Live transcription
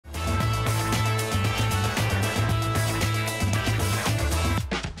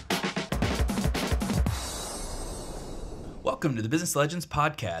Welcome to the Business Legends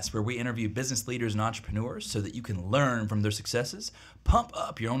Podcast, where we interview business leaders and entrepreneurs so that you can learn from their successes, pump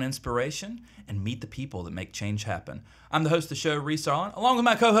up your own inspiration, and meet the people that make change happen. I'm the host of the show, Reese Arlen, along with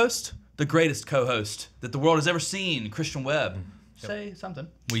my co-host, the greatest co-host that the world has ever seen, Christian Webb. Say something.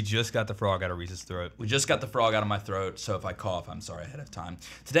 We just got the frog out of Reese's throat. We just got the frog out of my throat, so if I cough, I'm sorry ahead of time.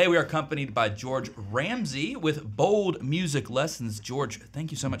 Today we are accompanied by George Ramsay with Bold Music Lessons. George, thank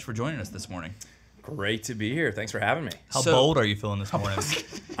you so much for joining us this morning. Great to be here. Thanks for having me. How bold are you feeling this morning?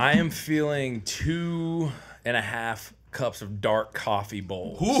 I am feeling 2.5 cups of dark coffee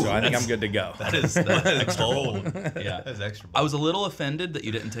bold. Ooh, so I think I'm good to go. That is extra bold. Yeah, That's extra bold. I was a little offended that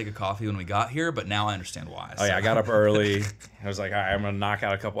you didn't take a coffee when we got here, but now I understand why. Oh yeah, I got up early. I was like, all right, I'm going to knock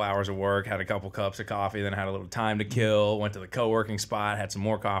out a couple hours of work, had a couple cups of coffee, then had a little time to kill, went to the co-working spot, had some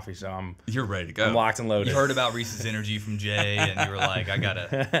more coffee, so You're ready to go. I'm locked and loaded. You heard about Reese's energy from Jay, and you were like, I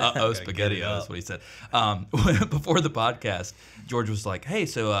gotta. Uh-oh, spaghetti, that's what he said. Before the podcast, George was like, hey,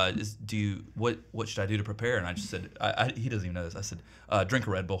 so what should I do to prepare? And I just said, he doesn't even know this. I said, drink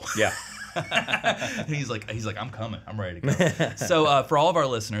a Red Bull. Yeah. And he's like, I'm coming. I'm ready to go. So for all of our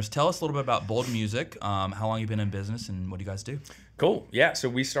listeners, tell us a little bit about Bold Music, how long you've been in business, and what do you guys do? Cool. Yeah. So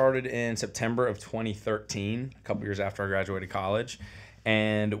we started in September of 2013, a couple years after I graduated college.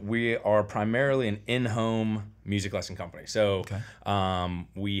 And we are primarily an in-home music lesson company. So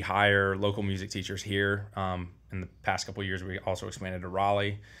we hire local music teachers here. In the past couple of years, we also expanded to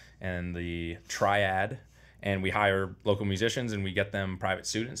Raleigh and the Triad. And we hire local musicians and we get them private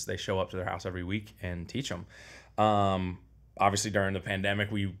students. They show up to their house every week and teach them. Obviously, during the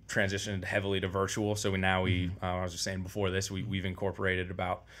pandemic, we transitioned heavily to virtual. So I was just saying before this, we've incorporated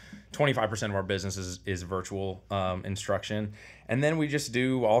about 25% of our business is virtual instruction. And then we just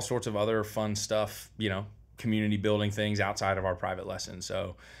do all sorts of other fun stuff, community building things outside of our private lessons.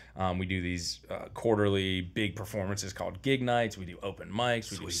 So we do these quarterly big performances called gig nights. We do open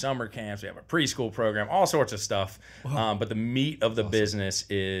mics. We do summer camps. We have a preschool program, all sorts of stuff. But the meat of the business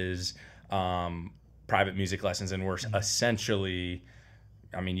is private music lessons, and we're essentially,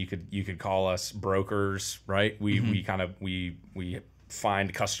 you could call us brokers, right? We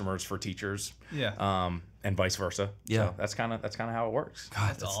find customers for teachers, and vice versa. Yeah, so that's kind of how it works.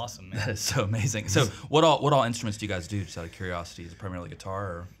 God, That's awesome, man. That is so amazing. So what all instruments do you guys do? Just out of curiosity, is it primarily guitar?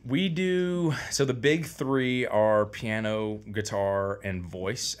 Or? We do. So the big three are piano, guitar, and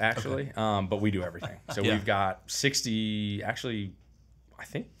voice, actually. Okay. But we do everything. So we've got 60, actually, I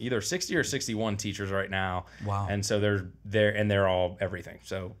think either 60 or 61 teachers right now. Wow. And so they're all everything.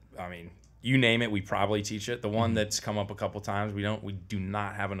 So you name it, we probably teach it. The one that's come up a couple times, we do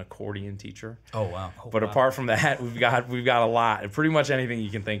not have an accordion teacher. Oh wow. But apart from that, we've got a lot. Pretty much anything you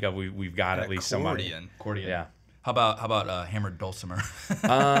can think of, we've got at least somebody. Accordion. Yeah. How about hammered dulcimer?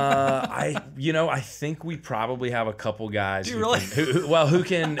 I think we probably have a couple guys. Do you really? Who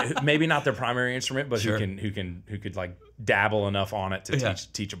can maybe not their primary instrument, but Sure. who could like dabble enough on it to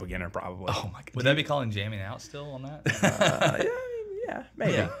teach a beginner probably. Oh my god. Would that be calling jamming out still on that? Yeah,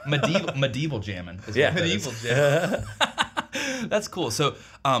 maybe. Yeah. Medieval jamming. Is Yeah. what that is. Medieval jamming. That's cool. So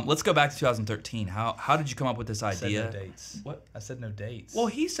let's go back to 2013. How did you come up with this I said idea? no dates. What? I said no dates. Well,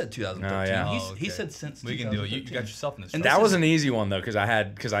 he said 2013. Oh, yeah. He said since we can do it. You got yourself in this. And trouble. That was an easy one though, because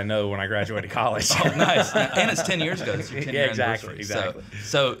I know when I graduated college. Oh, nice. And it's 10 years ago. It's your 10-year exactly. anniversary.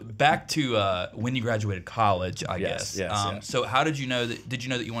 So back to when you graduated college, I guess. Yes. So how did you know that? Did you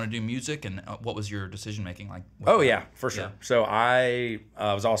know that you wanted to do music, and what was your decision making like? Oh yeah, for sure. Yeah. So I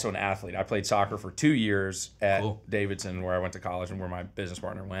was also an athlete. I played soccer for 2 years at Davidson, where I went to college and where my business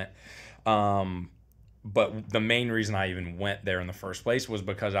partner went. But the main reason I even went there in the first place was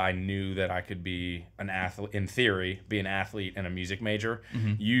because I knew that I could be an athlete, in theory, be an athlete and a music major.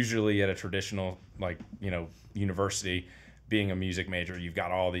 Mm-hmm. Usually at a traditional, university, being a music major, you've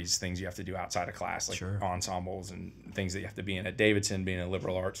got all these things you have to do outside of class, like Sure. ensembles and things that you have to be in. At Davidson, being a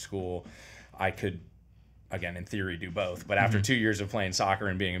liberal arts school, I could, again, in theory, do both. But after 2 years of playing soccer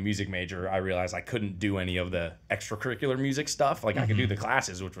and being a music major, I realized I couldn't do any of the extracurricular music stuff. Like I could do the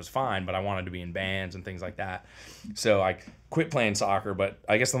classes, which was fine, but I wanted to be in bands and things like that. So I quit playing soccer. But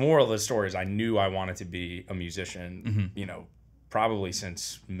I guess the moral of the story is I knew I wanted to be a musician, probably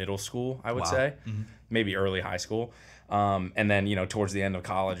since middle school, I would say, maybe early high school. And then, towards the end of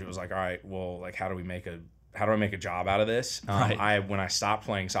college, it was like, all right, well, like, how do I make a job out of this? Right. When I stopped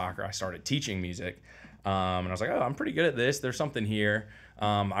playing soccer, I started teaching music. And I was like, oh, I'm pretty good at this. There's something here.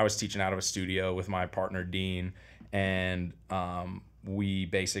 I was teaching out of a studio with my partner, Dean. And we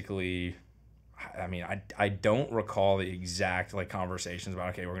basically, I don't recall the exact conversations about,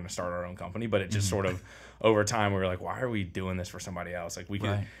 okay, we're going to start our own company. But it just sort of, over time, we were like, why are we doing this for somebody else? Like we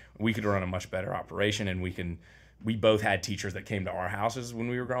could run a much better operation, and we can we both had teachers that came to our houses when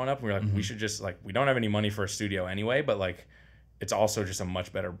we were growing up. We were like, we should just like, we don't have any money for a studio anyway, but like, it's also just a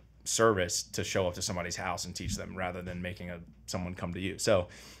much better service to show up to somebody's house and teach them rather than making someone come to you. So,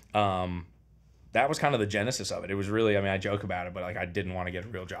 that was kind of the genesis of it. It was really, I mean, I joke about it, but like I didn't want to get a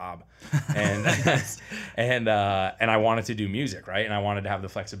real job, and and I wanted to do music, right? And I wanted to have the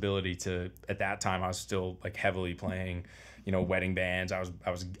flexibility to. At that time, I was still like heavily playing, wedding bands. I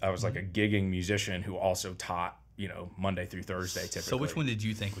was like a gigging musician who also taught, Monday through Thursday typically. So which one did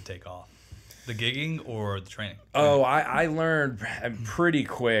you think would take off? The gigging or the training? Oh, I learned pretty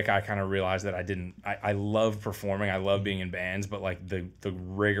quick. I kind of realized that I love performing. I love being in bands, but like the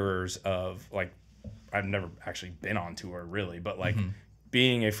rigors of like, I've never actually been on tour really, but like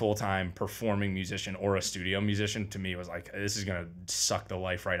being a full-time performing musician or a studio musician to me was like, this is going to suck the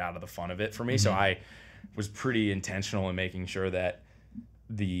life right out of the fun of it for me. So I was pretty intentional in making sure that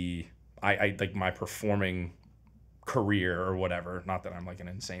I like my performing career or whatever, not that I'm like an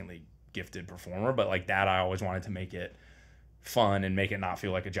insanely gifted performer, but like that I always wanted to make it fun and make it not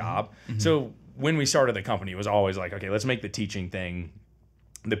feel like a job. So when we started the company, it was always like, okay, let's make the teaching thing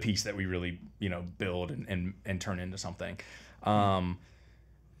the piece that we really, build and turn into something.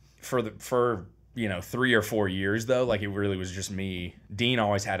 For 3 or 4 years though, like it really was just me. Dean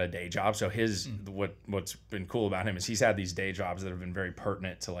always had a day job. So what's been cool about him is he's had these day jobs that have been very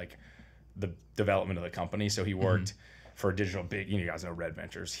pertinent to like the development of the company. So he worked for digital big, you guys know Red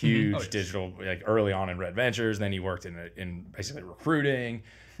Ventures, huge digital, like early on in Red Ventures. Then he worked in basically recruiting.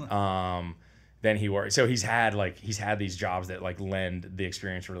 Then he worked, so he's had these jobs that like lend the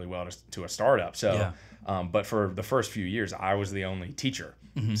experience really well to a startup. So, but for the first few years, I was the only teacher.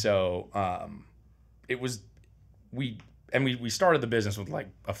 So, it was, we started the business with like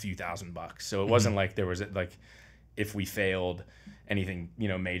a few $1,000. So it wasn't like there was like, if we failed, anything,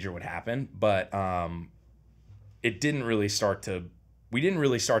 major would happen. But, we didn't really start to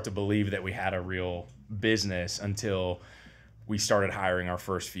believe that we had a real business until we started hiring our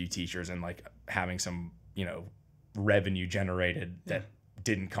first few teachers and like having some, revenue generated that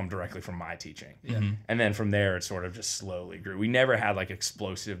didn't come directly from my teaching. And then from there, it sort of just slowly grew. We never had like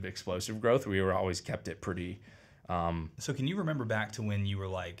explosive growth. We were always kept it pretty. So can you remember back to when you were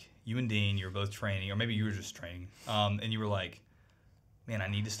like, you and Dean, you were both training, or maybe you were just training, and you were like, man, I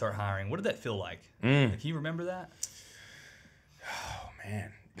need to start hiring. What did that feel like? Can you remember that? Oh,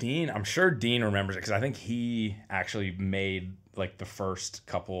 man. Dean, I'm sure Dean remembers it because I think he actually made like the first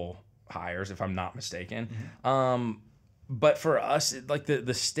couple hires, if I'm not mistaken. But for us, like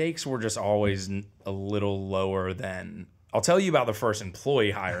the stakes were just always a little lower than. I'll tell you about the first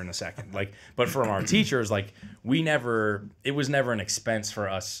employee hire in a second. Like, but from our teachers, like it was never an expense for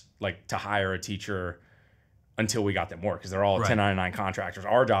us like to hire a teacher until we got them work because they're all 1099 contractors.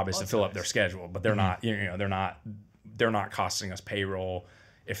 Our job is to fill up their schedule, but they're not. They're not costing us payroll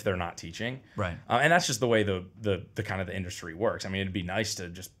if they're not teaching. Right. And that's just the way the kind of the industry works. I mean, it'd be nice to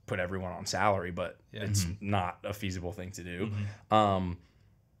just put everyone on salary, but it's not a feasible thing to do.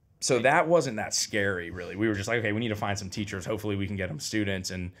 So that wasn't that scary, really. We were just like, okay, we need to find some teachers. Hopefully we can get them students.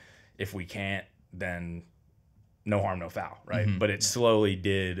 And if we can't, then no harm, no foul, right? But it slowly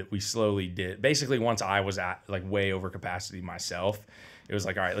did. We slowly did. Basically, once I was at like way over capacity myself, it was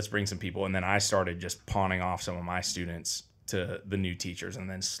like, all right, let's bring some people. And then I started just pawning off some of my students to the new teachers, and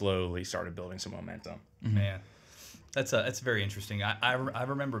then slowly started building some momentum. Man, that's very interesting. I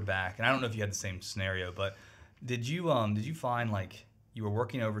remember back, and I don't know if you had the same scenario, but did you find like you were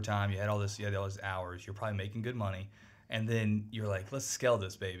working overtime, you had all those hours, you're probably making good money, and then you're like, let's scale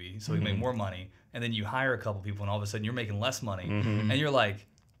this baby so we can make more money, and then you hire a couple people, and all of a sudden you're making less money, and you're like,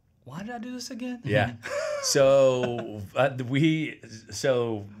 why did I do this again? Yeah. So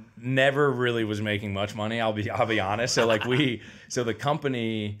never really was making much money. I'll be honest. So like the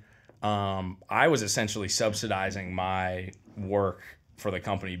company, I was essentially subsidizing my work for the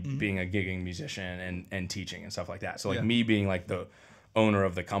company, being a gigging musician and teaching and stuff like that. So like me being like the owner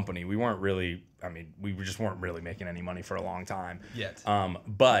of the company, we just weren't really making any money for a long time yet.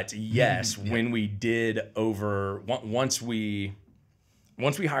 But yes, when we did once we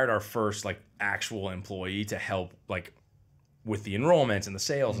hired our first like actual employee to help like with the enrollments and the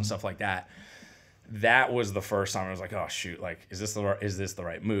sales and stuff like that, that was the first time I was like, oh shoot, like is this the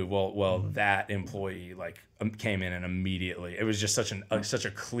right move? Well, that employee like came in and immediately it was just such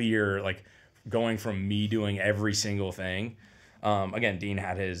a clear like going from me doing every single thing. Again, Dean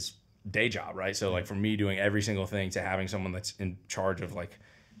had his day job, right? So like from me doing every single thing to having someone that's in charge of like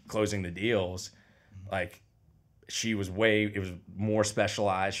closing the deals, like it was more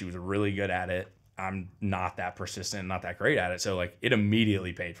specialized. She was really good at it. I'm not that persistent, not that great at it. So like it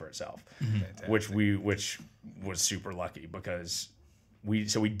immediately paid for itself, which was super lucky because we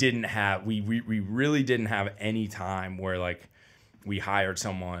really didn't have any time where like we hired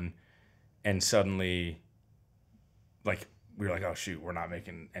someone and suddenly like we were like, oh shoot, we're not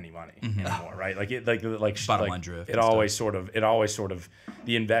making any money anymore, right? Like it bottom line drift. It always sort of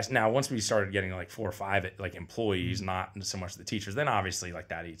the invest. Now once we started getting like 4 or 5 like employees, not so much the teachers, then obviously like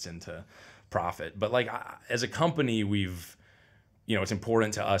that eats into profit. But like as a company, we've, you know, it's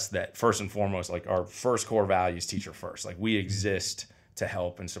important to us that first and foremost, like our first core value is teacher first. Like we exist to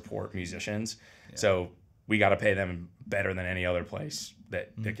help and support musicians. Yeah. So we got to pay them better than any other place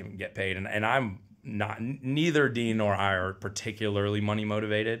that can get paid. And I'm not, neither Dean nor I are particularly money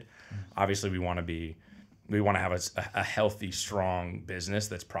motivated. Obviously we want to have a healthy, strong business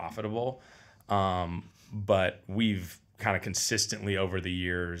that's profitable. But we've kind of consistently over the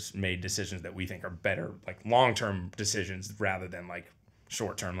years made decisions that we think are better, like long-term decisions rather than like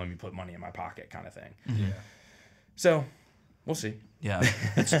short-term, let me put money in my pocket kind of thing. Yeah. So we'll see. Yeah,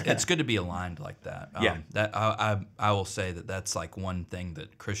 it's good to be aligned like that. That I will say that's like one thing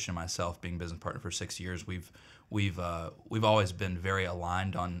that Christian and myself, being business partner for 6 years, we've always been very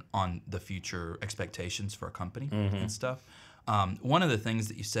aligned on the future expectations for a company and stuff. One of the things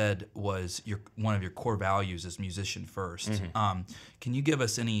that you said was one of your core values is musician first. Can you give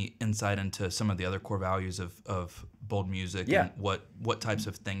us any insight into some of the other core values of Bold Music and what types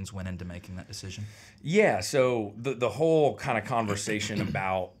of things went into making that decision? Yeah, so the whole kind of conversation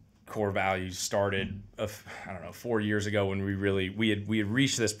about core values started, 4 years ago when we had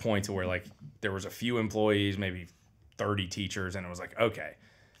reached this point to where like there was a few employees, maybe 30 teachers, and it was like, okay,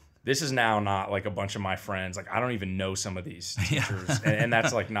 this is now not like a bunch of my friends. Like I don't even know some of these teachers, and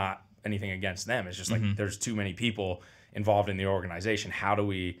that's like not anything against them. It's just like there's too many people involved in the organization. How do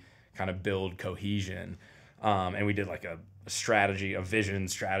we kind of build cohesion? And we did like a vision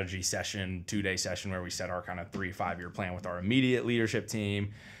strategy session, 2-day session where we set our kind of 3-5 year plan with our immediate leadership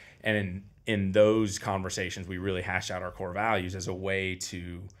team. And in those conversations, we really hashed out our core values as a way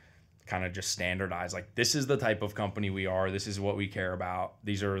to kind of just standardize, like, this is the type of company we are. This is what we care about.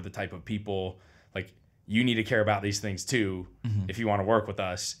 These are the type of people, like, you need to care about these things too if you want to work with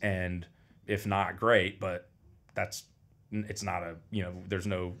us. And if not, great, but it's not a, you know, there's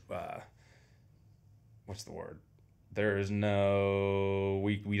no, what's the word? There is no,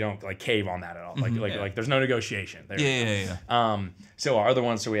 we don't like cave on that at all. Like there's no negotiation there. So our other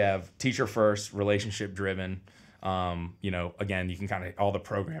ones, so we have teacher first, relationship driven. You know, again, you can kind of, all the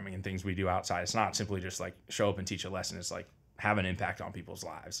programming and things we do outside, it's not simply just like show up and teach a lesson. It's like have an impact on people's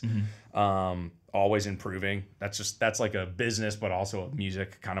lives. Always improving. That's like a business, but also a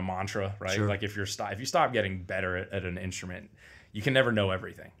music kind of mantra, right? Sure. Like if you stop getting better at an instrument, you can never know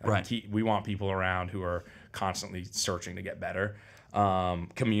everything. Right. We want people around who are constantly searching to get better.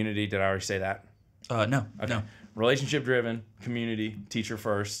 Community, did I already say that? No. Okay. No. Relationship driven, community, teacher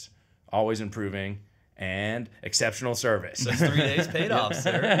first, always improving, and exceptional service. Those 3 days paid off,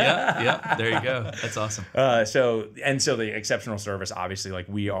 sir. Yeah. There you go. That's awesome. So the exceptional service, obviously, like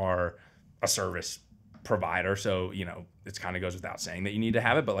we are a service provider, so you know it kind of goes without saying that you need to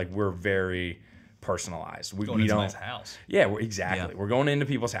have it, but like we're very personalized. We don't. Somebody's house. Yeah, exactly. Yeah. We're going into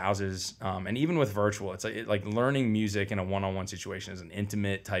people's houses, and even with virtual, it's like learning music in a one-on-one situation is an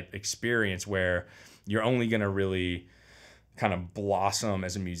intimate type experience where you're only going to really kind of blossom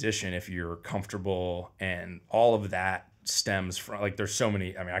as a musician if you're comfortable, and all of that stems from, like, there's so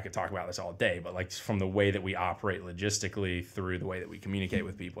many, I mean, I could talk about this all day, but like from the way that we operate logistically through the way that we communicate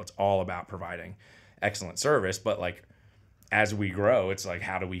with people, it's all about providing excellent service. But like as we grow, it's like,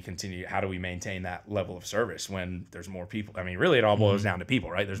 how do we maintain that level of service when there's more people? I mean, really it all boils down to people,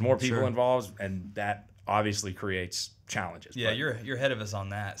 right? There's more people involved, and that obviously creates challenges. Yeah, you're ahead of us on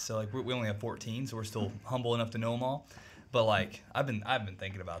that. So like we only have 14, so we're still humble enough to know them all. But like I've been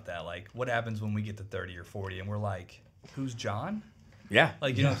thinking about that. Like, what happens when we get to 30 or 40 and we're like, who's John? Yeah.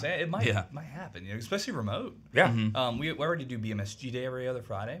 Like, you know what I'm saying? It might happen, you know, especially remote. Yeah. We already do BMSG Day every other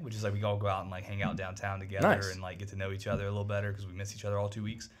Friday, which is like we all go out and like hang out downtown together and like get to know each other a little better because we miss each other all 2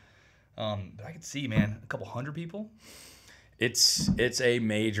 weeks. But I could see, man, a couple hundred people. It's a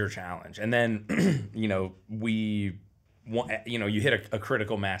major challenge. And then, you know, you hit a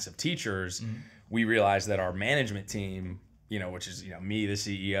critical mass of teachers. We realized that our management team, you know, which is, you know, me, the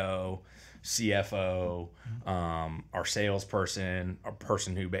CEO, CFO, our salesperson, a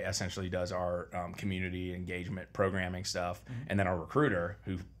person who essentially does our community engagement programming stuff, and then our recruiter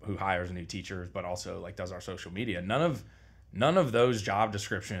who hires new teachers, but also like does our social media. None of those job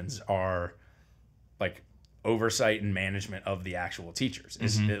descriptions are like oversight and management of the actual teachers.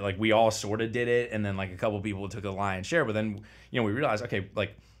 Like we all sort of did it, and then like a couple people took a lion's share, but then we realized, okay,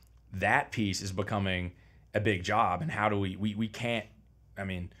 like that piece is becoming a big job, and how do we can't,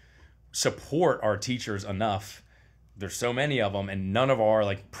 support our teachers enough. There's so many of them, and none of our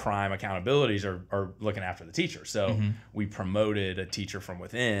like prime accountabilities are looking after the teacher. So we promoted a teacher from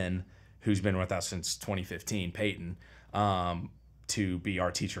within who's been with us since 2015, Peyton, to be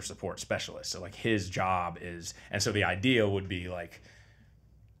our teacher support specialist. So like his job is, and so the idea would be like,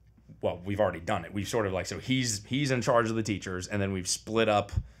 well, we've already done it. We've sort of like, so he's in charge of the teachers, and then we've split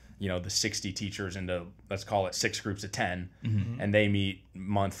up, the 60 teachers into, let's call it 6 groups of 10, and they meet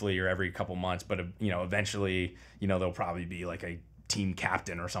monthly or every couple months. But eventually, there'll probably be like a team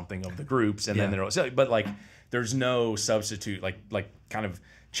captain or something of the groups, and then but like there's no substitute, like kind of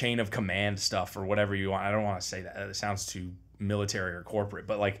chain of command stuff or whatever you want. I don't want to say that. It sounds too military or corporate,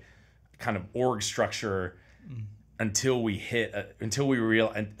 but like kind of org structure until we hit the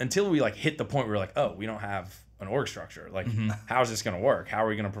point where we're like, oh, we don't have an org structure. Like, how's this going to work? How are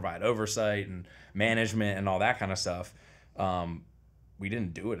we going to provide oversight and management and all that kind of stuff? We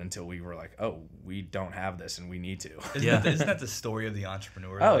didn't do it until we were like, oh, we don't have this and we need to. Isn't that the story of the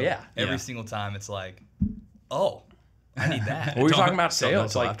entrepreneur? Oh, yeah. Every single time it's like, oh, I need that. We were talking about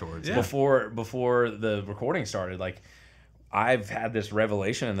sales like afterwards. Before the recording started. Like, I've had this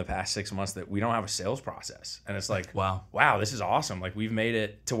revelation in the past 6 months that we don't have a sales process, and it's like, wow, this is awesome. Like, we've made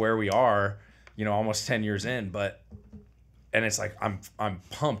it to where we are, almost 10 years in, and it's like I'm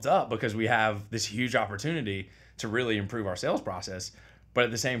pumped up because we have this huge opportunity to really improve our sales process. But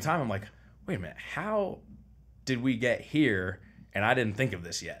at the same time, I'm like, wait a minute, how did we get here? And I didn't think of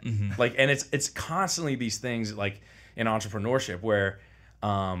this yet. Like, and it's constantly these things like in entrepreneurship where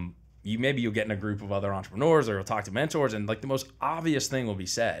you'll get in a group of other entrepreneurs, or you'll talk to mentors, and like the most obvious thing will be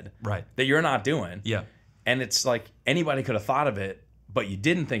said that you're not doing. Yeah. And it's like anybody could have thought of it, but you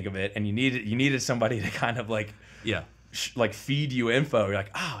didn't think of it, and you needed somebody to kind of like feed you info. You're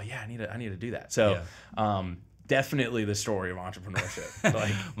like, oh yeah, I need to do that. So definitely the story of entrepreneurship.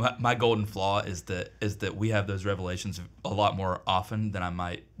 Like my golden flaw is that we have those revelations a lot more often than I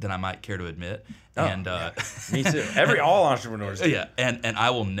might care to admit. Me too. All entrepreneurs do. Yeah, and I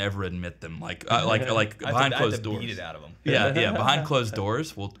will never admit them. Like behind closed doors. Beat it out of them. Yeah. Behind closed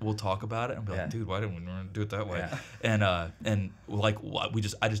doors, we'll talk about it and be like, dude, why didn't we do it that way? Yeah. And like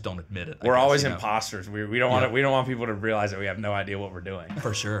I just don't admit it. We're always imposters. We don't want people to realize that we have no idea what we're doing.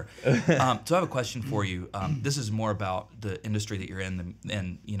 For sure. So I have a question for you. This is more about the industry that you're in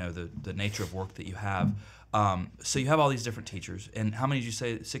and the nature of work that you have. So you have all these different teachers, and how many did you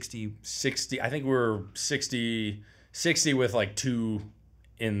say? 60? 60. I think we're 60 with like 2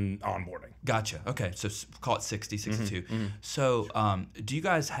 in onboarding. Gotcha. Okay, so call it 60, 62. So do you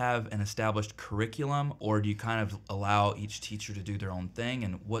guys have an established curriculum, or do you kind of allow each teacher to do their own thing,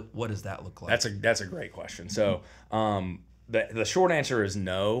 and what does that look like? That's a great question. So the short answer is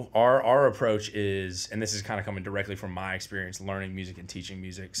no. Our approach is, and this is kind of coming directly from my experience learning music and teaching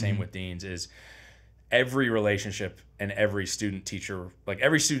music, same with Dean's, is every relationship and every student-teacher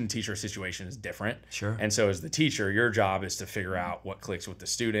situation is different. Sure. And so as the teacher, your job is to figure out what clicks with the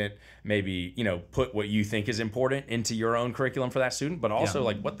student, maybe, put what you think is important into your own curriculum for that student, but also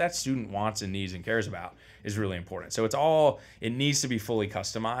like what that student wants and needs and cares about is really important. So it needs to be fully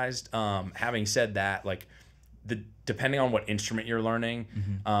customized. Having said that, like depending on what instrument you're learning,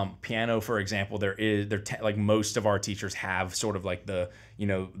 piano, for example, like most of our teachers have sort of like the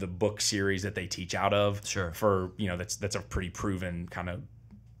book series that they teach out of. Sure. For that's a pretty proven kind of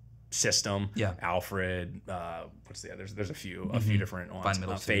system. Yeah. Alfred, what's the other? There's a few different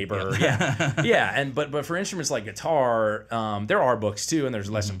ones. Faber. Yeah. And but for instruments like guitar, there are books too, and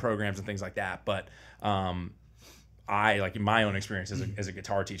there's lesson programs and things like that. But I, like in my own experience as a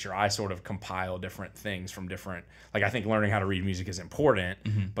guitar teacher, I sort of compile different things from different, like I think learning how to read music is important,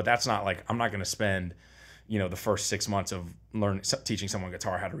 but that's not like, I'm not going to spend, the first 6 months of teaching someone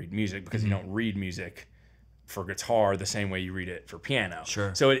guitar how to read music, because you don't read music for guitar the same way you read it for piano.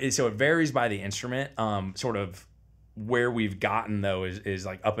 Sure. So it varies by the instrument. Sort of where we've gotten though is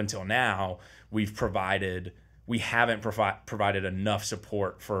like up until now, we haven't provided enough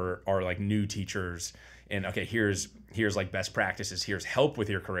support for our like new teachers. And okay, here's like best practices. Here's help with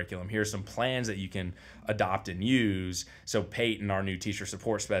your curriculum. Here's some plans that you can adopt and use. So Peyton, our new teacher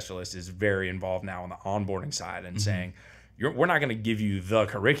support specialist, is very involved now on the onboarding side and saying, we're not going to give you the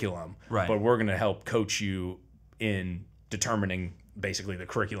curriculum, but we're going to help coach you in determining basically the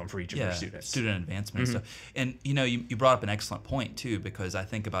curriculum for each of your students. Student advancement and stuff. And you brought up an excellent point too, because I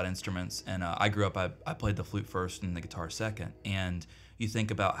think about instruments, and I grew up, I played the flute first and the guitar second, and you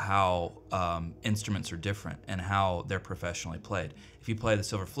think about how instruments are different and how they're professionally played. If you play the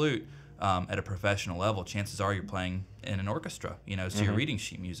silver flute at a professional level, chances are you're playing in an orchestra, so you're reading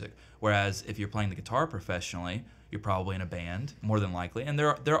sheet music. Whereas if you're playing the guitar professionally, you're probably in a band, more than likely. And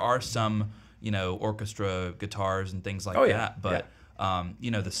there are some, orchestra guitars and things like that, but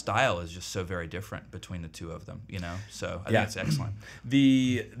the style is just so very different between the two of them, So I think it's excellent.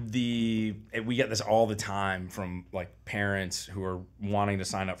 We get this all the time from like parents who are wanting to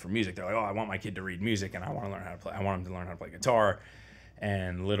sign up for music. They're like, "Oh, I want my kid to read music, and I want to learn how to play. I want him to learn how to play guitar."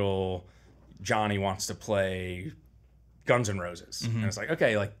 And little Johnny wants to play Guns N' Roses, and it's like,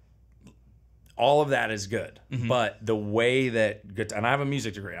 okay, like all of that is good, but the way that and I have a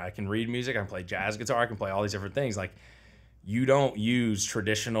music degree, I can read music, I can play jazz guitar, I can play all these different things, like. You don't use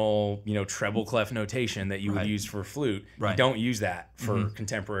traditional, treble clef notation that you would use for flute. Right. You don't use that for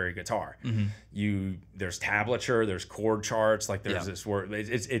contemporary guitar. There's tablature, there's chord charts, like there's this word.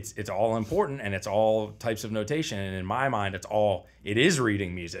 It's all important, and it's all types of notation. And in my mind, it is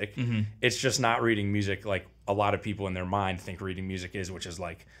reading music. It's just not reading music like a lot of people in their mind think reading music is, which is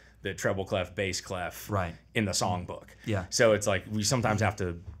like the treble clef, bass clef in the songbook. Yeah. So it's like we sometimes have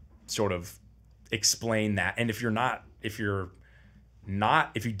to sort of explain that. And if you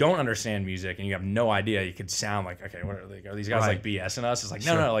don't understand music and you have no idea, you could sound like, okay, what are these guys like BSing us? It's like,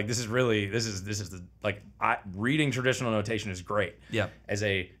 no, like this is the like reading traditional notation is great. Yeah. As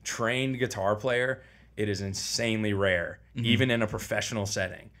a trained guitar player, it is insanely rare, even in a professional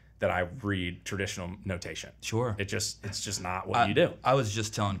setting, that I read traditional notation. Sure. It's just not what you do. I was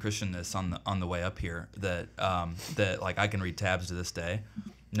just telling Christian this on the way up here that that like I can read tabs to this day.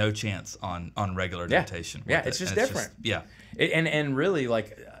 No chance on regular notation. Yeah, it's just different. And really,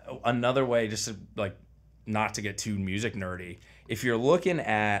 like another way, just to, like not to get too music nerdy, if you're looking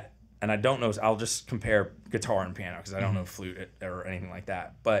at, and I don't know, I'll just compare guitar and piano because I don't know flute or anything like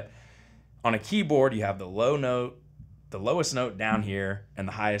that. But on a keyboard, you have the lowest note down here and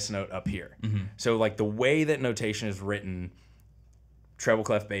the highest note up here. So like the way that notation is written, treble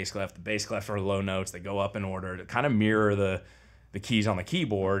clef, the bass clef are low notes. They go up in order to kind of mirror the keys on the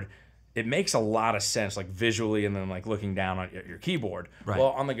keyboard. It makes a lot of sense, like visually, and then like looking down on your keyboard. Right.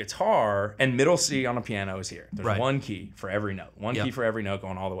 Well, on the guitar, and middle C on a piano is here. There's one key for every note. One key for every note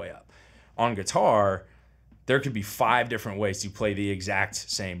going all the way up. On guitar, there could be 5 different ways to play the exact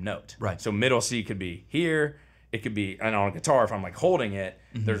same note. Right. So middle C could be here. It could be, and on a guitar, if I'm like holding it,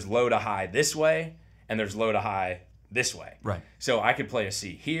 there's low to high this way, and there's low to high this way. Right. So I could play a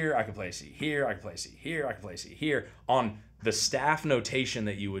C here, I could play a C here, I could play a C here, I could play a C here. On the staff notation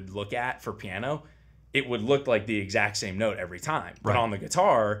that you would look at for piano, it would look like the exact same note every time. But on the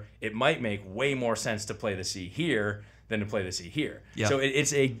guitar, it might make way more sense to play the C here than to play the C here. Yeah. So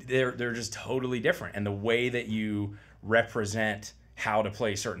they're just totally different. And the way that you represent how to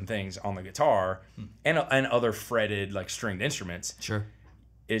play certain things on the guitar and other fretted like stringed instruments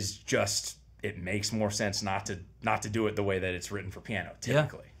is just, it makes more sense not to do it the way that it's written for piano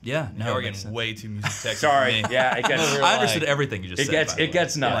typically. Yeah. No, You're getting way too music technical. Sorry. Yeah, it gets I understood everything you just said. It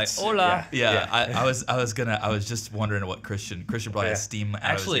gets nuts. Like, hola. Yeah. I was just wondering what Christian probably has steam out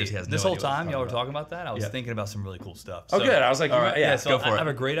Actually, of his ears. He has no this whole idea what time he's y'all were about. talking about that, I was thinking about some really cool stuff. Oh, good. I was like, all right, So go for I it. have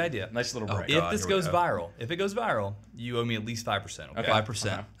a great idea. Nice little break. If this goes viral, you owe me at least 5%. Okay. 5%.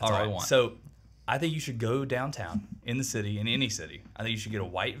 That's all I want. So I think you should go downtown in the city, in any city. I think you should get a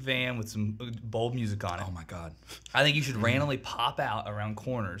white van with some bold music on it. Oh my God. I think you should randomly pop out around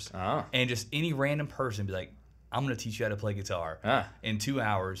corners and just any random person be like, I'm going to teach you how to play guitar in 2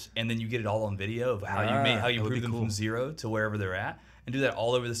 hours, and then you get it all on video of how you prove them from zero to wherever they're at, and do that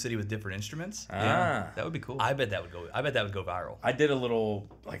all over the city with different instruments. Yeah, that would be cool. I bet that would go viral. I did a little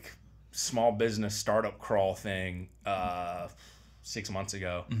like small business startup crawl thing 6 months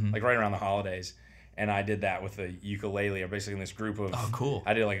ago, like right around the holidays. And I did that with a ukulele. I'm basically in this group of. Oh, cool.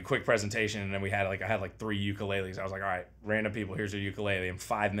 I did like a quick presentation, and then I had 3 ukuleles. I was like, all right, random people, here's your ukulele. In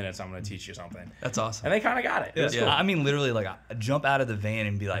 5 minutes, I'm going to teach you something. That's awesome. And they kind of got it. It was cool. I mean, literally, like, I jump out of the van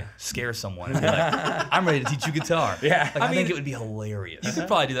and be like, scare someone. And be like, I'm ready to teach you guitar. Yeah. Like, I think it would be hilarious. You could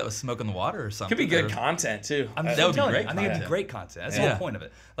probably do that with Smoke on the Water or something. Could be good content too. That would be great. I think it'd be great content. That's the whole point of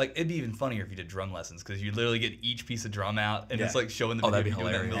it. Like, it'd be even funnier if you did drum lessons, because you literally get each piece of drum out and it's like showing the video. That'd be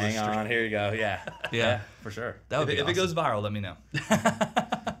hilarious. Hang on, here you go. Yeah, for sure. That would be if it goes viral, let me know.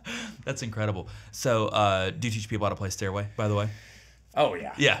 That's incredible. So, do you teach people how to play Stairway, by the way? Oh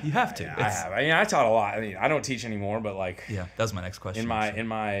yeah. Yeah, you have to. I have. I mean, I taught a lot. I mean, I don't teach anymore, but like. Yeah, that was my next question. In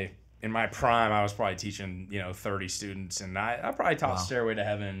my prime, I was probably teaching 30 students, and I probably taught Stairway to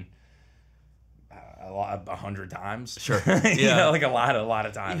Heaven 100 times. Sure. Like a lot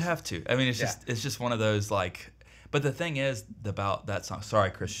of times. You have to. I mean, it's just one of those like. But the thing is about that song.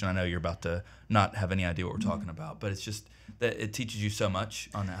 Sorry, Christian. I know you're about to not have any idea what we're talking about, but it's just that it teaches you so much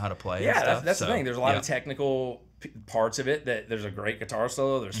on how to play. Yeah, and stuff. that's the thing. There's a lot of technical parts of it. That there's a great guitar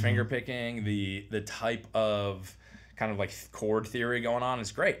solo. There's finger picking. The type of kind of like chord theory going on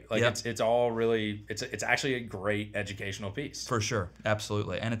is great. Like it's all really it's actually a great educational piece. For sure,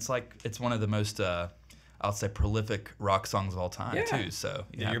 absolutely, and it's one of the most I'll say prolific rock songs of all time too. So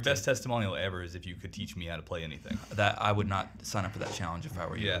your best testimonial ever is if you could teach me how to play anything. That I would not sign up for that challenge if I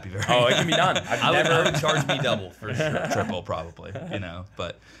were you. Yeah. It'd be very it can be done. I would charge me double for sure. Triple probably,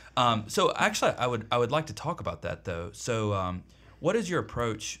 But so actually, I would like to talk about that though. So what is your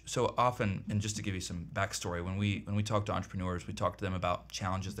approach? So often, and just to give you some backstory, when we talk to entrepreneurs, we talk to them about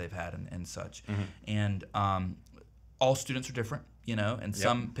challenges they've had and such, and all students are different. And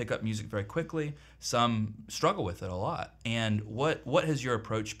some pick up music very quickly, some struggle with it a lot. And what has your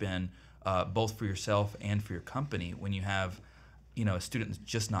approach been, both for yourself and for your company, when you have, a student that's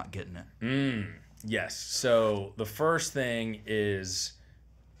just not getting it? Yes. So the first thing is,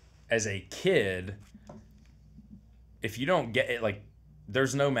 as a kid, if you don't get it, like,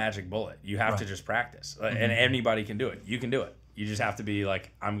 there's no magic bullet. You have to just practice, and anybody can do it. You can do it. You just have to be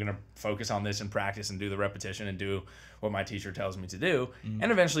like, I'm going to focus on this and practice and do the repetition and do what my teacher tells me to do.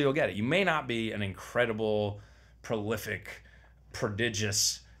 And eventually you'll get it. You may not be an incredible, prolific,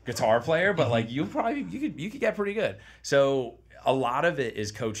 prodigious guitar player, but like you could get pretty good. So a lot of it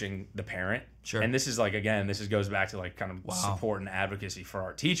is coaching the parent. Sure. And this is like, again, goes back to like kind of support and advocacy for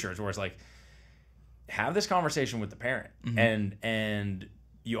our teachers, where it's like, have this conversation with the parent. And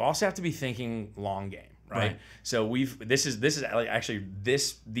you also have to be thinking long game. Right. So this is like actually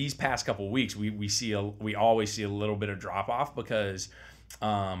these past couple of weeks we always see a little bit of drop off because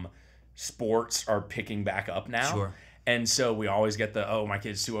sports are picking back up now. Sure. And so we always get my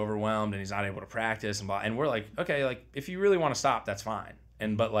kid's too overwhelmed and he's not able to practice and blah. And we're like, okay, like if you really want to stop, that's fine.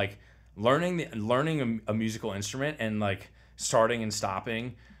 But like learning a musical instrument and like starting and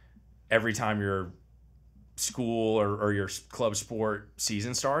stopping every time your school or your club sport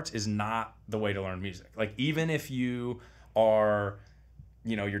season starts is not the way to learn music. Like even if you are,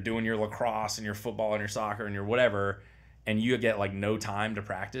 you're doing your lacrosse and your football and your soccer and your whatever, and you get like no time to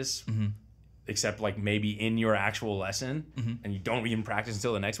practice except like maybe in your actual lesson and you don't even practice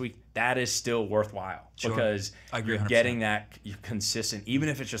until the next week, that is still worthwhile because you're 100%. getting that consistent, even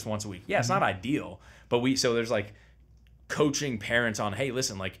if it's just once a week. Yeah, it's not ideal, but so there's like coaching parents on, hey,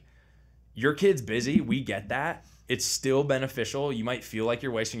 listen, like, your kid's busy. We get that. It's still beneficial. You might feel like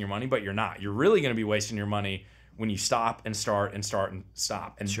you're wasting your money, but you're not. You're really going to be wasting your money when you stop and start and start and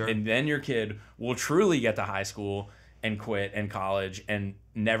stop. And then your kid will truly get to high school and quit and college and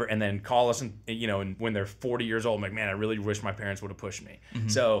then call us and when they're 40 years old, I'm like, man, I really wish my parents would have pushed me.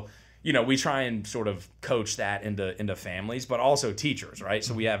 So, we try and sort of coach that into families, but also teachers, right?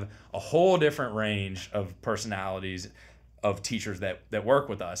 So we have a whole different range of personalities of teachers that work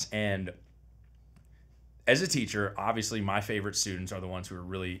with us. And as a teacher, obviously my favorite students are the ones who are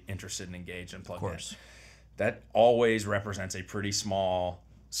really interested and engaged and plugged in. That always represents a pretty small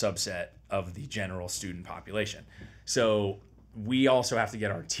subset of the general student population. So we also have to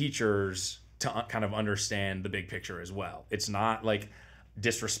get our teachers to kind of understand the big picture as well. It's not like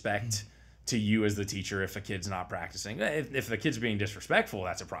disrespect to you as the teacher if a kid's not practicing. If the kid's being disrespectful,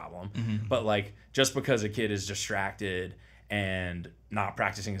 that's a problem. But like just because a kid is distracted and not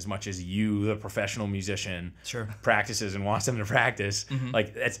practicing as much as you, the professional musician, practices and wants them to practice,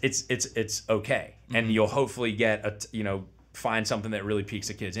 like it's okay. And you'll hopefully get find something that really piques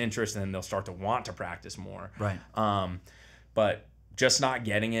a kid's interest, and then they'll start to want to practice more. Right. But just not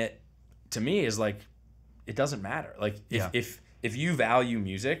getting it, to me, is like, it doesn't matter. Like if you value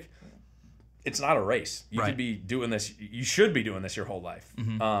music, it's not a race. You could be doing this. You should be doing this your whole life,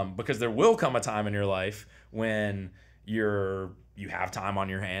 because there will come a time in your life when you have time on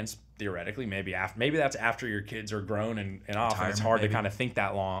your hands, theoretically. Maybe that's after your kids are grown and off, and it's hard to kind of think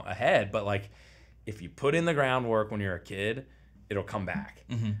that long ahead. But like, if you put in the groundwork when you're a kid, it'll come back.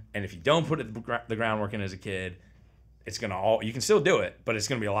 And if you don't put the groundwork in as a kid, you can still do it, but it's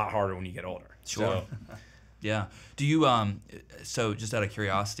gonna be a lot harder when you get older. Sure. So, yeah. Do you so just out of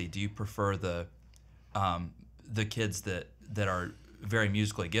curiosity, do you prefer the kids that are very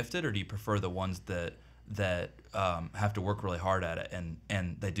musically gifted, or do you prefer the ones that have to work really hard at it,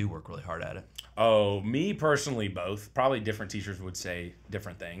 and they do work really hard at it? Oh, me personally, both. Probably different teachers would say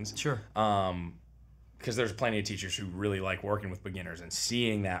different things. Sure. Because there's plenty of teachers who really like working with beginners and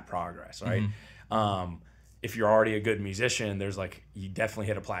seeing that progress, right? If you're already a good musician, there's like, you definitely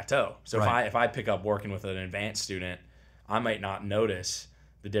hit a plateau. So if I pick up working with an advanced student, I might not notice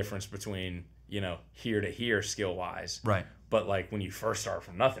the difference between here to here skill wise. Right. But like when you first start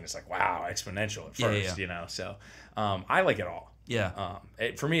from nothing, it's like, wow, exponential at first, So I like it all. Yeah.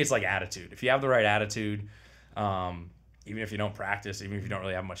 For me, it's like attitude. If you have the right attitude, even if you don't practice, even if you don't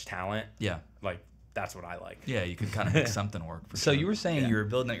really have much talent, like that's what I like. Yeah, you can kind of make something work. So you were saying you were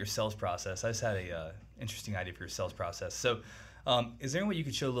building out your sales process. I just had a interesting idea for your sales process. So is there any way you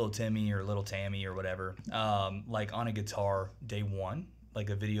could show little Timmy or little Tammy or whatever, like on a guitar day 1, like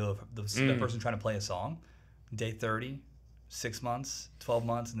a video of the person trying to play a song, day 30, 6 months, 12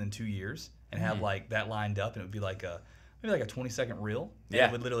 months, and then 2 years, and have like that lined up, and it would be like maybe like a 20-second reel. Yeah.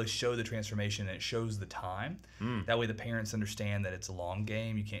 It would literally show the transformation, and it shows the time. That way the parents understand that it's a long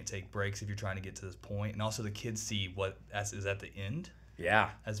game. You can't take breaks if you're trying to get to this point. And also the kids see what is at the end.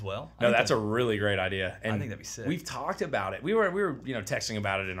 Yeah. As well. No, that's a really great idea. And I think that'd be sick. We've talked about it. We were texting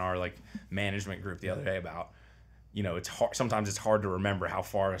about it in our like management group the other day about, it's hard. Sometimes it's hard to remember how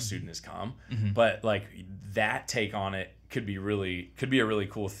far a student has come, but like that take on it could be a really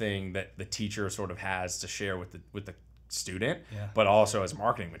cool thing that the teacher sort of has to share with the student, but also as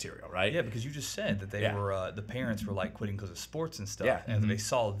marketing material, right? Yeah, because you just said that they were the parents were like quitting because of sports and stuff, and if they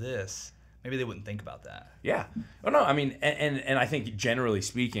saw this, maybe they wouldn't think about that. Yeah. Well, no, I mean, and I think generally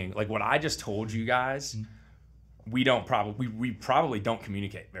speaking, like what I just told you guys, we probably don't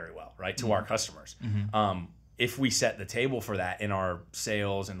communicate very well, right, to our customers. If we set the table for that in our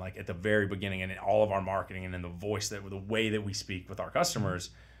sales and like at the very beginning and in all of our marketing and in the way that we speak with our customers,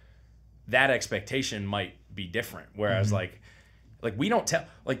 that expectation might be different. Whereas like we don't tell,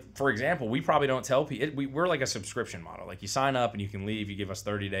 like for example, we probably don't tell people, we're like a subscription model. Like you sign up and you can leave, you give us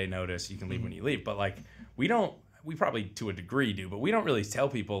 30-day notice, you can leave when you leave. But like we probably to a degree do, but we don't really tell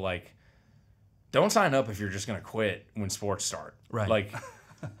people like, don't sign up if you're just going to quit when sports start. Right. Like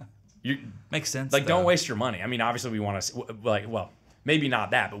makes sense. Like don't waste your money. I mean, obviously we want to maybe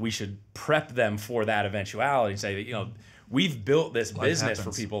not that, but we should prep them for that eventuality and say that, we've built this business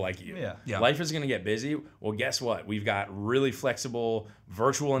for people like you. Yeah. Life is going to get busy. Well, guess what? We've got really flexible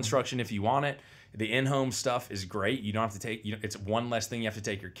virtual instruction if you want it. The in-home stuff is great. You don't have to take, it's one less thing you have to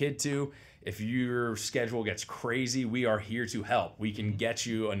take your kid to. If your schedule gets crazy, we are here to help. We can get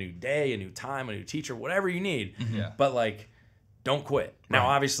you a new day, a new time, a new teacher, whatever you need. But like, don't quit. Now,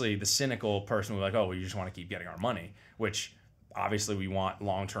 obviously, the cynical person will be like, oh, well, you just want to keep getting our money, which obviously we want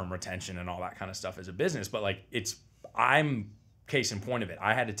long-term retention and all that kind of stuff as a business. But like, I'm case in point of it.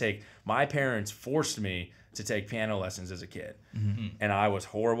 I had to take, my parents forced me to take piano lessons as a kid. And I was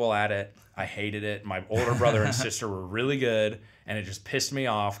horrible at it. I hated it. My older brother and sister were really good, and it just pissed me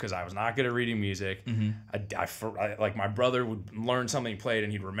off because I was not good at reading music. I like my brother would learn something he played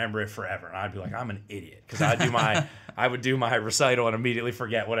and he'd remember it forever, and I'd be like, I'm an idiot because I would do my recital and immediately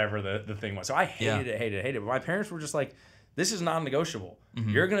forget whatever the thing was. So I hated it. But my parents were just like, this is non-negotiable.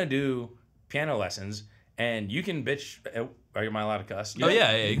 You're gonna do piano lessons, and you can bitch. Am I allowed to cuss? You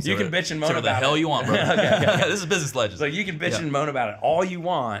can bitch and moan about it. The hell you want, bro. This is business legends. So you can bitch and moan about it all you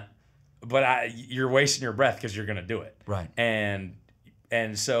want, but you're wasting your breath because you're gonna do it. Right.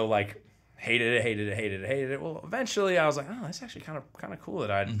 And so like hated it. Well, eventually I was like, oh, that's actually kind of cool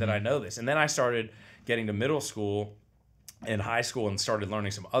that I know this. And then I started getting to middle school and high school and started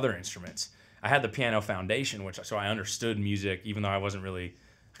learning some other instruments. I had the piano foundation, so I understood music, even though I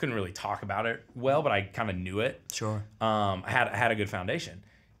couldn't really talk about it well, but I kind of knew it. Sure. I had a good foundation.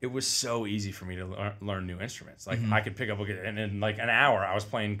 It was so easy for me to learn new instruments. Like I could pick up and in like an hour I was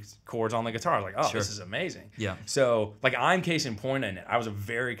playing chords on the guitar. I was like, oh, this is amazing. Yeah. So like I'm case in point in it. I was a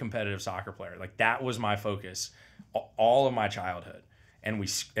very competitive soccer player. Like that was my focus all of my childhood. And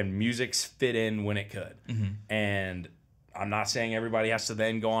music fit in when it could. And I'm not saying everybody has to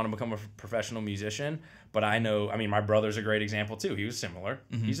then go on and become a professional musician, but I mean, my brother's a great example too. He was similar.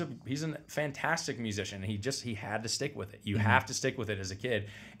 He's a fantastic musician. He had to stick with it. You have to stick with it as a kid.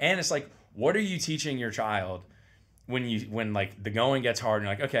 And it's like, what are you teaching your child when like the going gets hard and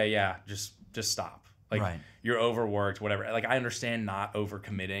you're like, okay, yeah, just stop. Like you're overworked, whatever. Like I understand not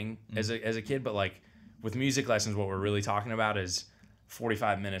overcommitting as a kid, but like with music lessons, what we're really talking about is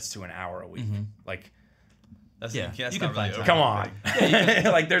 45 minutes to an hour a week. Like, you can find time. Come on.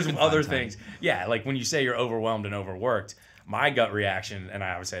 Like there's other things. Yeah, like when you say you're overwhelmed and overworked, my gut reaction, and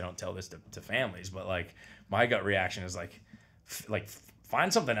I obviously I don't tell this to families, but like my gut reaction is like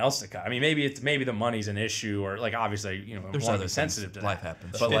find something else to cut. I mean, maybe the money's an issue, or like obviously there's other sensitive to life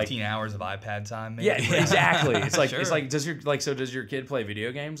happens. But 15 hours of iPad time. Maybe? Yeah, exactly. It's like it's like does your kid play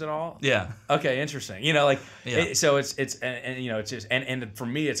video games at all? Yeah. Okay, interesting. So it's it's just and for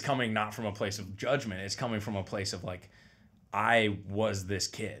me it's coming not from a place of judgment. It's coming from a place of like I was this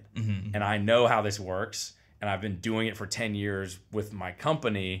kid and I know how this works, and I've been doing it for 10 years with my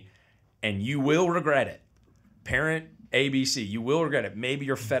company. and you will regret it. Parent ABC, you will regret it. Maybe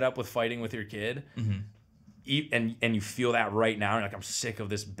you're fed up with fighting with your kid, and you feel that right now. You're like, I'm sick of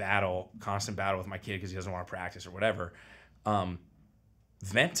this constant battle with my kid because he doesn't want to practice or whatever.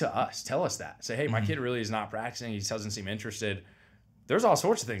 Vent to us. Tell us that. Say, hey, my kid really is not practicing. He doesn't seem interested. There's all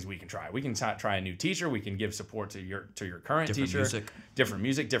sorts of things we can try. We can try a new teacher. We can give support to your current teacher. Different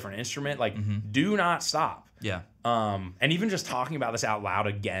music, different instrument. Like, do not stop. Yeah. And even just talking about this out loud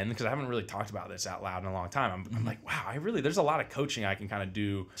again, because I haven't really talked about this out loud in a long time. I'm like, wow, there's a lot of coaching I can kind of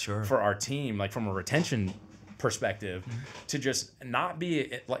do for our team, like from a retention perspective, to just not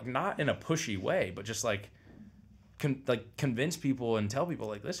be like, not in a pushy way, but just like, convince people and tell people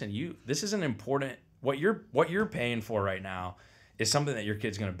like, listen, this is an important, what you're paying for right now is something that your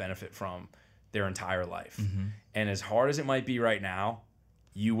kid's going to benefit from their entire life. And as hard as it might be right now,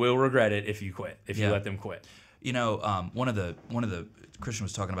 you will regret it if you quit, if you let them quit. You know, one of the Christian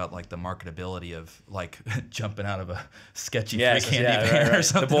was talking about like the marketability of like jumping out of a sketchy free candy van or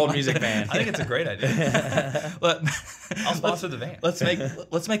something. The bold like music that. van. I think it's a great idea. I'll sponsor the van.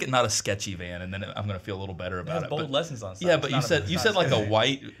 Let's make it not a sketchy van, and then I'm gonna feel a little better about it. Bold lessons on stuff. Yeah, but you said like a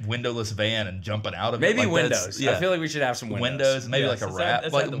white windowless van and jumping out of it. Maybe like windows. I feel like we should have some windows. Maybe like a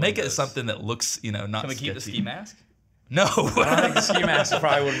wrap. Like make it something that looks, not Can we sketchy. keep the ski mask? No. I don't think the ski mask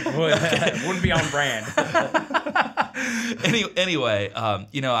probably wouldn't be on brand. Anyway,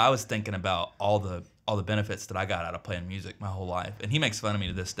 I was thinking about all the benefits that I got out of playing music my whole life, and he makes fun of me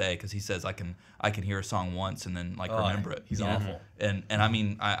to this day because he says I can hear a song once and then remember it. He's awful. And I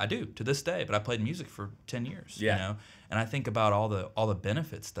mean I do to this day, but I played music for 10 years. And I think about all the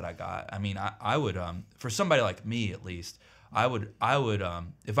benefits that I got. I mean, I would for somebody like me at least, I would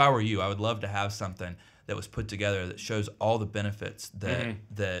if I were you, I would love to have something that was put together that shows all the benefits that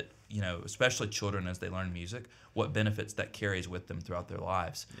especially children as they learn music, what benefits that carries with them throughout their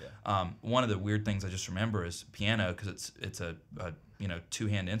lives. One of the weird things I just remember is piano, because it's a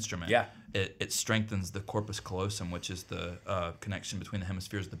two-hand instrument. It strengthens the corpus callosum, which is the connection between the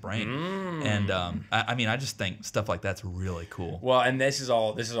hemispheres of the brain. And I just think stuff like that's really cool. Well, and this is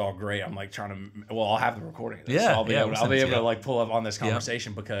all great. I'm like I'll have the recording of this. So I'll be able to like pull up on this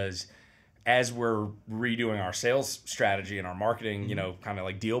conversation because as we're redoing our sales strategy and our marketing, kind of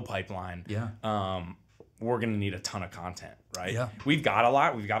like deal pipeline, we're going to need a ton of content, right? We've got a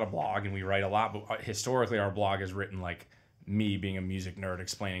lot. We've got a blog and we write a lot, but historically our blog is written like me being a music nerd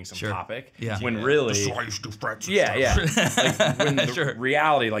explaining some topic. When really, like when the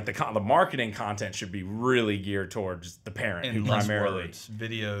reality, like the marketing content should be really geared towards the parent and who less primarily words,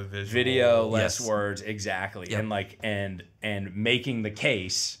 video, less words, exactly, and making the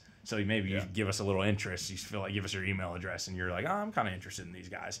case. So maybe you give us a little interest. You feel like give us your email address, and you're like, oh, I'm kind of interested in these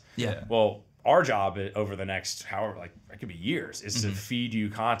guys. Well, our job over the next it could be years, is to feed you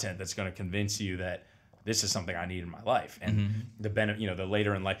content that's going to convince you that this is something I need in my life, and the the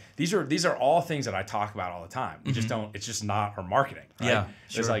later in life. These are all things that I talk about all the time. We just don't. It's just not our marketing. Right?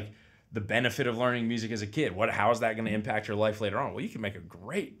 It's like the benefit of learning music as a kid. How is that going to impact your life later on? Well, you can make a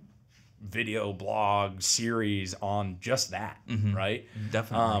great video blog series on just that, right?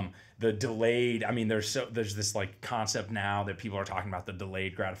 Definitely. The delayed, there's this like concept now that people are talking about, the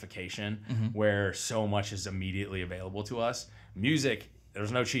delayed gratification, where so much is immediately available to us. Music,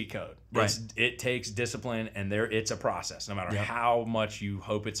 there's no cheat code. Right. It takes discipline, and it's a process. No matter how much you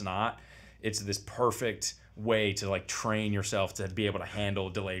hope it's not, it's this perfect way to like train yourself to be able to handle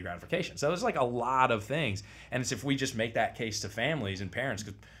delayed gratification. So there's like a lot of things, and it's if we just make that case to families and parents,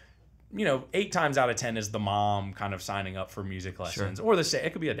 because 8 times out of 10 is the mom kind of signing up for music lessons, or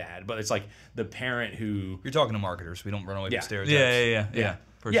it could be a dad, but it's like the parent who. You're talking to marketers. We don't run away from stereotypes. Yeah.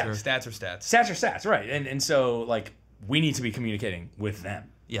 For sure. Stats are stats. Stats are stats, right? And so like we need to be communicating with them.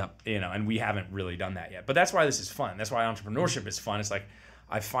 Yeah. And we haven't really done that yet. But that's why this is fun. That's why entrepreneurship is fun. It's like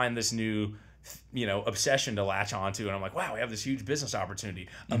I find this new obsession to latch onto, and I'm like, wow, we have this huge business opportunity.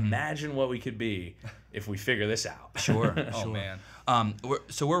 Imagine what we could be if we figure this out. Sure. Oh man.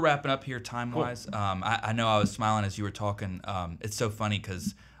 We're wrapping up here time wise. Cool. I know I was smiling as you were talking. It's so funny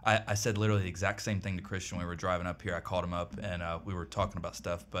because I said literally the exact same thing to Christian when we were driving up here. I called him up and we were talking about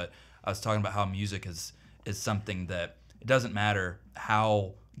stuff, but I was talking about how music is something that it doesn't matter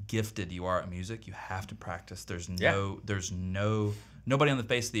how gifted you are at music, you have to practice. There's nobody on the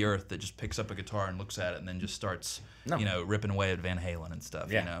face of the earth that just picks up a guitar and looks at it and then just starts ripping away at Van Halen and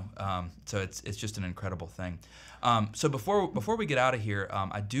stuff. So it's just an incredible thing. So before we get out of here,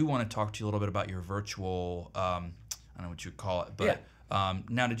 I do want to talk to you a little bit about your virtual I don't know what you would call it, but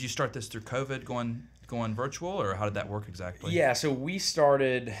now did you start this through COVID going virtual, or how did that work exactly? So we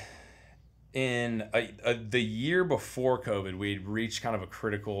started in the year before COVID, we'd reached kind of a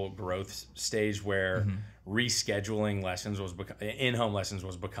critical growth stage where rescheduling lessons in-home lessons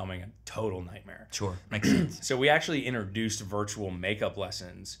was becoming a total nightmare. Sure, makes sense. So we actually introduced virtual makeup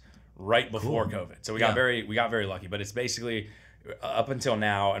lessons right before COVID. So we got very lucky. But it's basically up until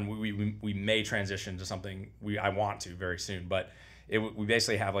now, and we may transition to something I want to very soon. But we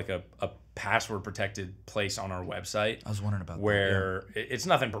basically have like a password protected place on our website. I was wondering about where it's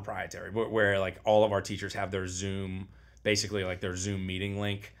nothing proprietary, but where like all of our teachers have their Zoom, basically like their Zoom meeting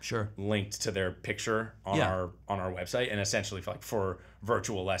link, linked to their picture on our website. And essentially for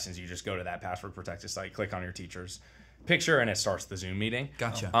virtual lessons, you just go to that password protected site, click on your teacher's picture, and it starts the Zoom meeting.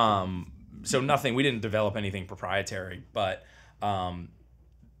 Gotcha. So we didn't develop anything proprietary, but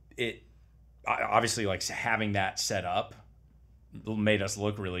it obviously like having that set up made us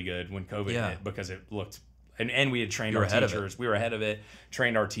look really good when COVID hit, because it looked, and we had trained our teachers. We were ahead of it,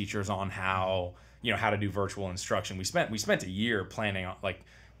 trained our teachers on how to do virtual instruction. We spent a year planning on, like,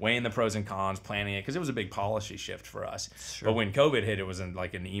 weighing the pros and cons, planning it, because it was a big policy shift for us. Sure. But when COVID hit, it was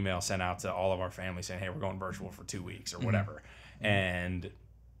like an email sent out to all of our families saying, hey, we're going virtual for 2 weeks or whatever. And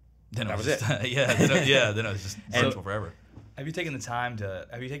then that was it. Then it was just virtual forever. Have you taken the time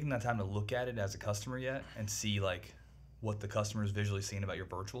to look at it as a customer yet and see like what the customer is visually seeing about your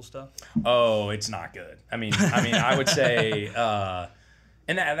virtual stuff? Oh, it's not good. I mean, I would say,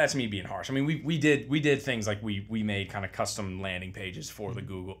 and that's me being harsh. I mean, we did things like we made kind of custom landing pages for the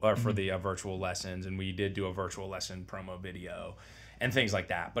Google or for the virtual lessons, and we did do a virtual lesson promo video and things like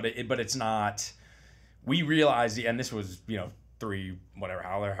that. But it's not. We realized, and this was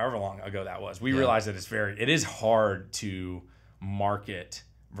however long ago that was. We realized that it is hard to market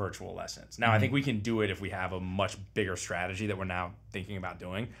virtual lessons. Now, I think we can do it if we have a much bigger strategy that we're now thinking about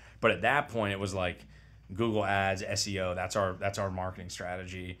doing. But at that point, it was like Google Ads, SEO. That's our marketing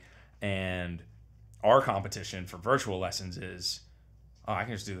strategy, and our competition for virtual lessons is, I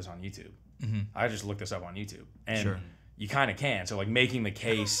can just do this on YouTube. I just look this up on YouTube, and you kind of can. So like making the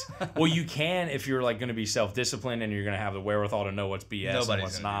case, well, you can if you're like going to be self-disciplined and you're going to have the wherewithal to know what's BS and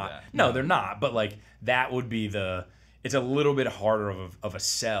what's not. No, they're not. But like that would be it's a little bit harder of a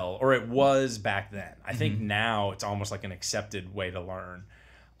sell, or it was back then. I think now it's almost like an accepted way to learn.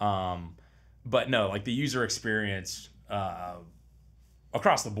 But no, like the user experience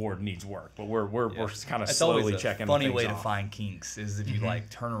across the board needs work, but we're kind of slowly checking. Funny way to find kinks is if you like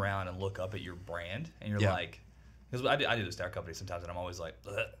turn around and look up at your brand and you're like, because I do this to our company sometimes, and I'm always like,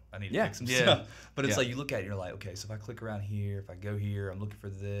 I need to fix some stuff. But it's like you look at it and you're like, okay, so if I click around here, if I go here, I'm looking for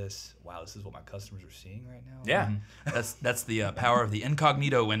this. Wow, this is what my customers are seeing right now. Yeah, that's the power of the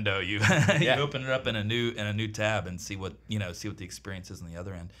incognito window. You open it up in a new tab and see what the experience is on the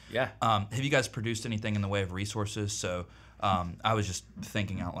other end. Yeah. Have you guys produced anything in the way of resources? So I was just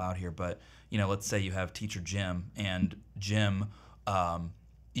thinking out loud here, but let's say you have teacher Jim, and Jim,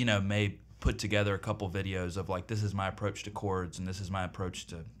 may put together a couple videos of like, this is my approach to chords, and this is my approach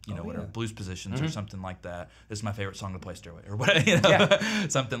to blues positions or something like that. This is my favorite song to play, Stairway, or whatever,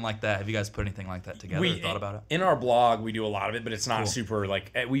 something like that. Have you guys put anything like that together? Thought about it? In our blog, we do a lot of it, but it's not super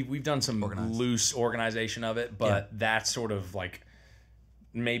like we've done some loose organization of it, but that's sort of like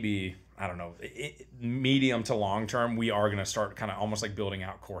maybe, I don't know, medium to long term, we are going to start kind of almost like building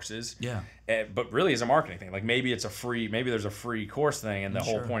out courses. Yeah. But really as a marketing thing, like maybe there's a free course thing, and the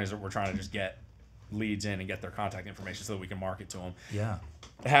whole point is that we're trying to just get leads in and get their contact information so that we can market to them. Yeah.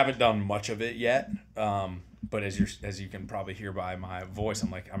 I haven't done much of it yet. But as you can probably hear by my voice,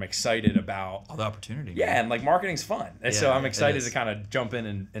 I'm excited about all the opportunity. Yeah. And like marketing's fun. And so I'm excited to kind of jump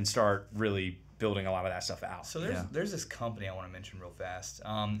in and start really building a lot of that stuff out. So there's this company I want to mention real fast,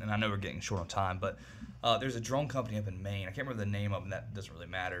 and I know we're getting short on time, but there's a drone company up in Maine. I can't remember the name of them. That doesn't really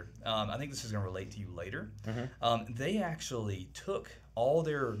matter. I think this is going to relate to you later. They actually took all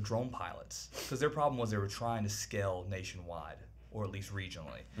their drone pilots, because their problem was they were trying to scale nationwide, or at least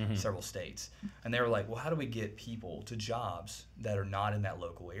regionally, several states. And they were like, well, how do we get people to jobs that are not in that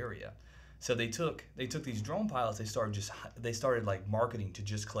local area? So they took these drone pilots. They started like marketing to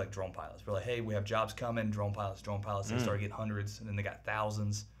just collect drone pilots. We're like, hey, we have jobs coming, drone pilots. They started getting hundreds, and then they got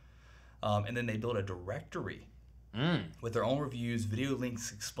thousands. And then they built a directory with their own reviews, video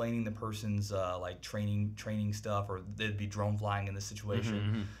links explaining the person's like training stuff, or they'd be drone flying in this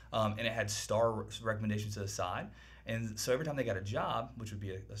situation, and it had star recommendations to the side. And so every time they got a job, which would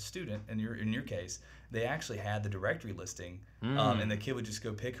be a student, in your case, they actually had the directory listing, and the kid would just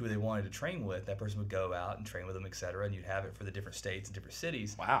go pick who they wanted to train with. That person would go out and train with them, et cetera, and you'd have it for the different states and different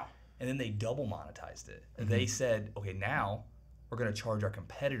cities. Wow. And then they double monetized it. And they said, okay, now we're going to charge our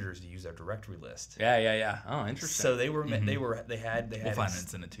competitors to use our directory list. Yeah. Oh, interesting. So they had We'll find it and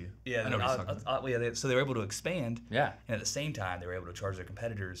send it to you. Yeah, I know what you're talking about. So they were able to expand. Yeah. And at the same time, they were able to charge their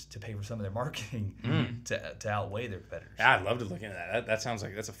competitors to pay for some of their marketing to outweigh their competitors. Yeah, I'd love to look into that. That sounds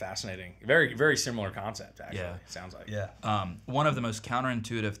like that's a fascinating, very, very similar concept, actually. Yeah. It sounds like. Yeah. One of the most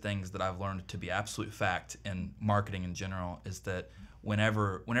counterintuitive things that I've learned to be absolute fact in marketing in general is that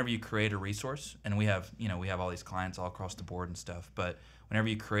whenever you create a resource, and we have all these clients all across the board and stuff, but whenever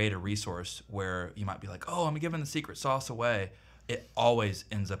you create a resource where you might be like, oh, I'm giving the secret sauce away, it always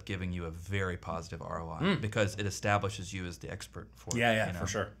ends up giving you a very positive ROI because it establishes you as the expert for it. Yeah, for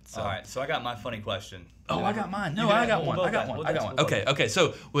sure. All right, so I got my funny question. Oh, I got mine. No, I got one. Okay.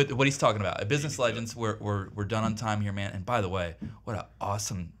 So what he's talking about, Business Legends, we're done on time here, man. And by the way, what an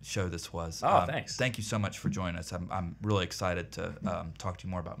awesome show this was. Oh, thanks. Thank you so much for joining us. I'm really excited to talk to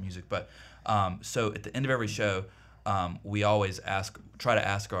you more about music. But so at the end of every show, we always try to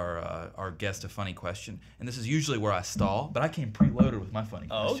ask our guest a funny question, and this is usually where I stall. But I came preloaded with my funny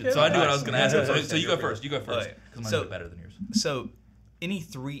question, okay. so I knew what I was going to ask him. Yeah. So you go first. You go first, Okay. because mine's better than yours. So, any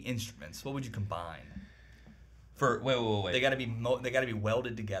 3 instruments, what would you combine? Wait. They got to be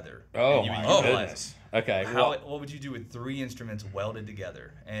welded together. Oh, And you my utilize goodness. Okay. what would you do with 3 instruments welded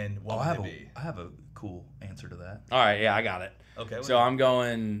together, and what would it be? I have a cool answer to that. All right. Yeah, I got it. Okay. So I'm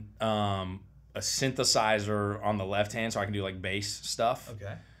going a synthesizer on the left hand, so I can do like bass stuff.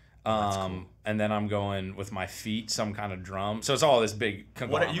 Okay. cool. And then I'm going with my feet, some kind of drum. So it's all this big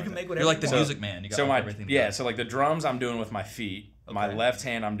conglomerate. You can make whatever. You're like the you want. music man. You got So like my everything. so like the drums I'm doing with my feet. My Okay. left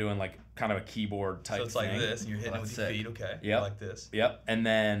hand I'm doing like kind of a keyboard type So it's thing. like this, and you're hitting it with your That's feet. Okay. Yep. Like this. Yep. And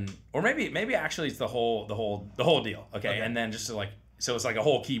then, or maybe actually it's the whole deal. Okay. And then just to like, so it's like a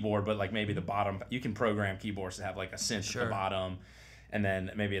whole keyboard, but like maybe the bottom, you can program keyboards to have like a synth at the bottom, and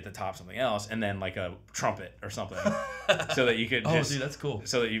then maybe at the top something else, and then like a trumpet or something, so that you could. Oh, dude, that's cool.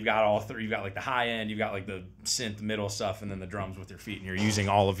 So that you've got all 3. You've got like the high end, you've got like the synth middle stuff, and then the drums with your feet, and you're using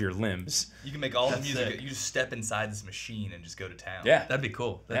all of your limbs. You can make all the music. sick. You just step inside this machine and just go to town. Yeah. That'd be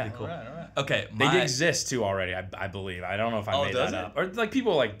cool. That'd be cool. All right. Okay, They exist too already, I believe. I don't know if I made does that it? up. Or like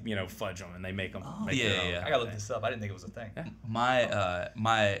people like, fudge them and they make them. make their own. yeah. I gotta look this up. I didn't think it was a thing.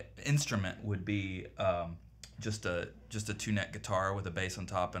 my instrument would be just a 2-neck guitar with a bass on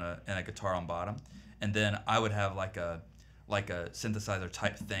top and a guitar on bottom, and then I would have like a synthesizer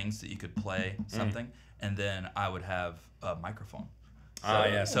type things that you could play something, and then I would have a microphone.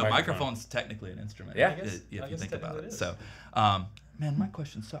 So microphone's technically an instrument. Yeah. if you think about it. is. So, man, my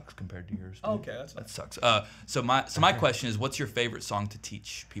question sucks compared to yours. Dude. Oh, okay, that's fine. That sucks. So my question is, what's your favorite song to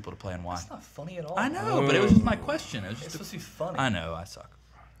teach people to play and why? It's not funny at all. I know, but it was just my question. It was It's just supposed to be funny. I know, I suck.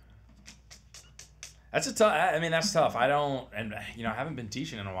 That's a tough. I mean, that's tough. I don't, and I haven't been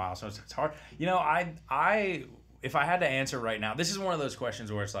teaching in a while, so it's hard. I if I had to answer right now, this is one of those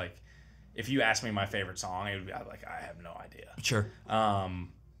questions where it's like, if you ask me my favorite song, it would be like I have no idea. Sure.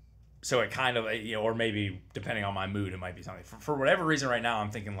 So it kind of, or maybe depending on my mood, it might be something. For whatever reason, right now,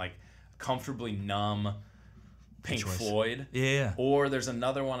 I'm thinking like Comfortably Numb, Pink Floyd. Yeah. Or there's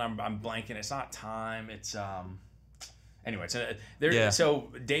another one I'm blanking. It's not Time. It's Anyway, so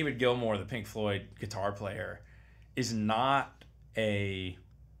So David Gilmour, the Pink Floyd guitar player, is not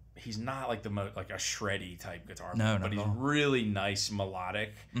he's not like the like a shreddy type guitar player, but he's really nice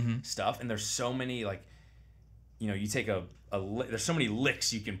melodic stuff. And there's so many like, you take there's so many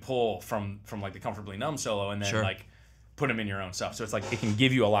licks you can pull from like the Comfortably Numb solo, and then like put them in your own stuff. So it's like it can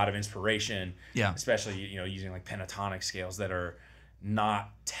give you a lot of inspiration. Yeah. Especially using like pentatonic scales that are not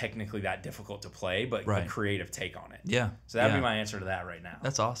technically that difficult to play, but the creative take on it. Yeah. So that'd be my answer to that right now.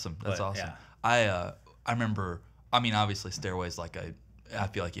 That's awesome. That's awesome. Yeah. I remember. I mean, obviously, Stairway's like I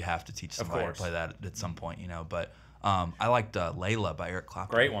feel like you have to teach somebody to play that at some point, But I liked Layla by Eric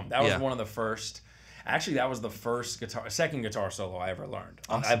Clapton. Great one. That was one of the first. Actually, that was the second guitar solo I ever learned.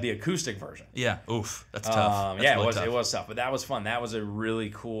 Awesome. The acoustic version. Yeah. Oof. That's tough. That's really tough. It was tough, but that was fun. That was a really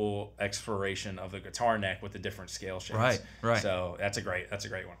cool exploration of the guitar neck with the different scale shapes. Right. So that's a great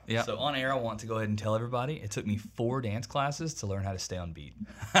one. Yeah. So on air, I want to go ahead and tell everybody it took me 4 dance classes to learn how to stay on beat.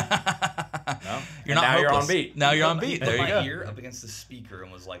 No, you're on beat. Now you're on beat. There you go. My ear up against the speaker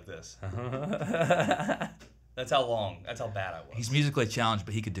and was like this. That's how bad I was. He's musically challenged,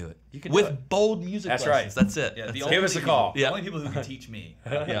 but he could do it. With bold music lessons. Right. That's it. Yeah, give us a call. The only people who can teach me.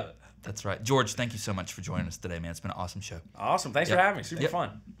 Yeah, that's right. George, thank you so much for joining us today, man. It's been an awesome show. Awesome. Thanks for having me. Super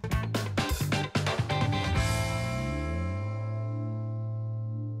fun.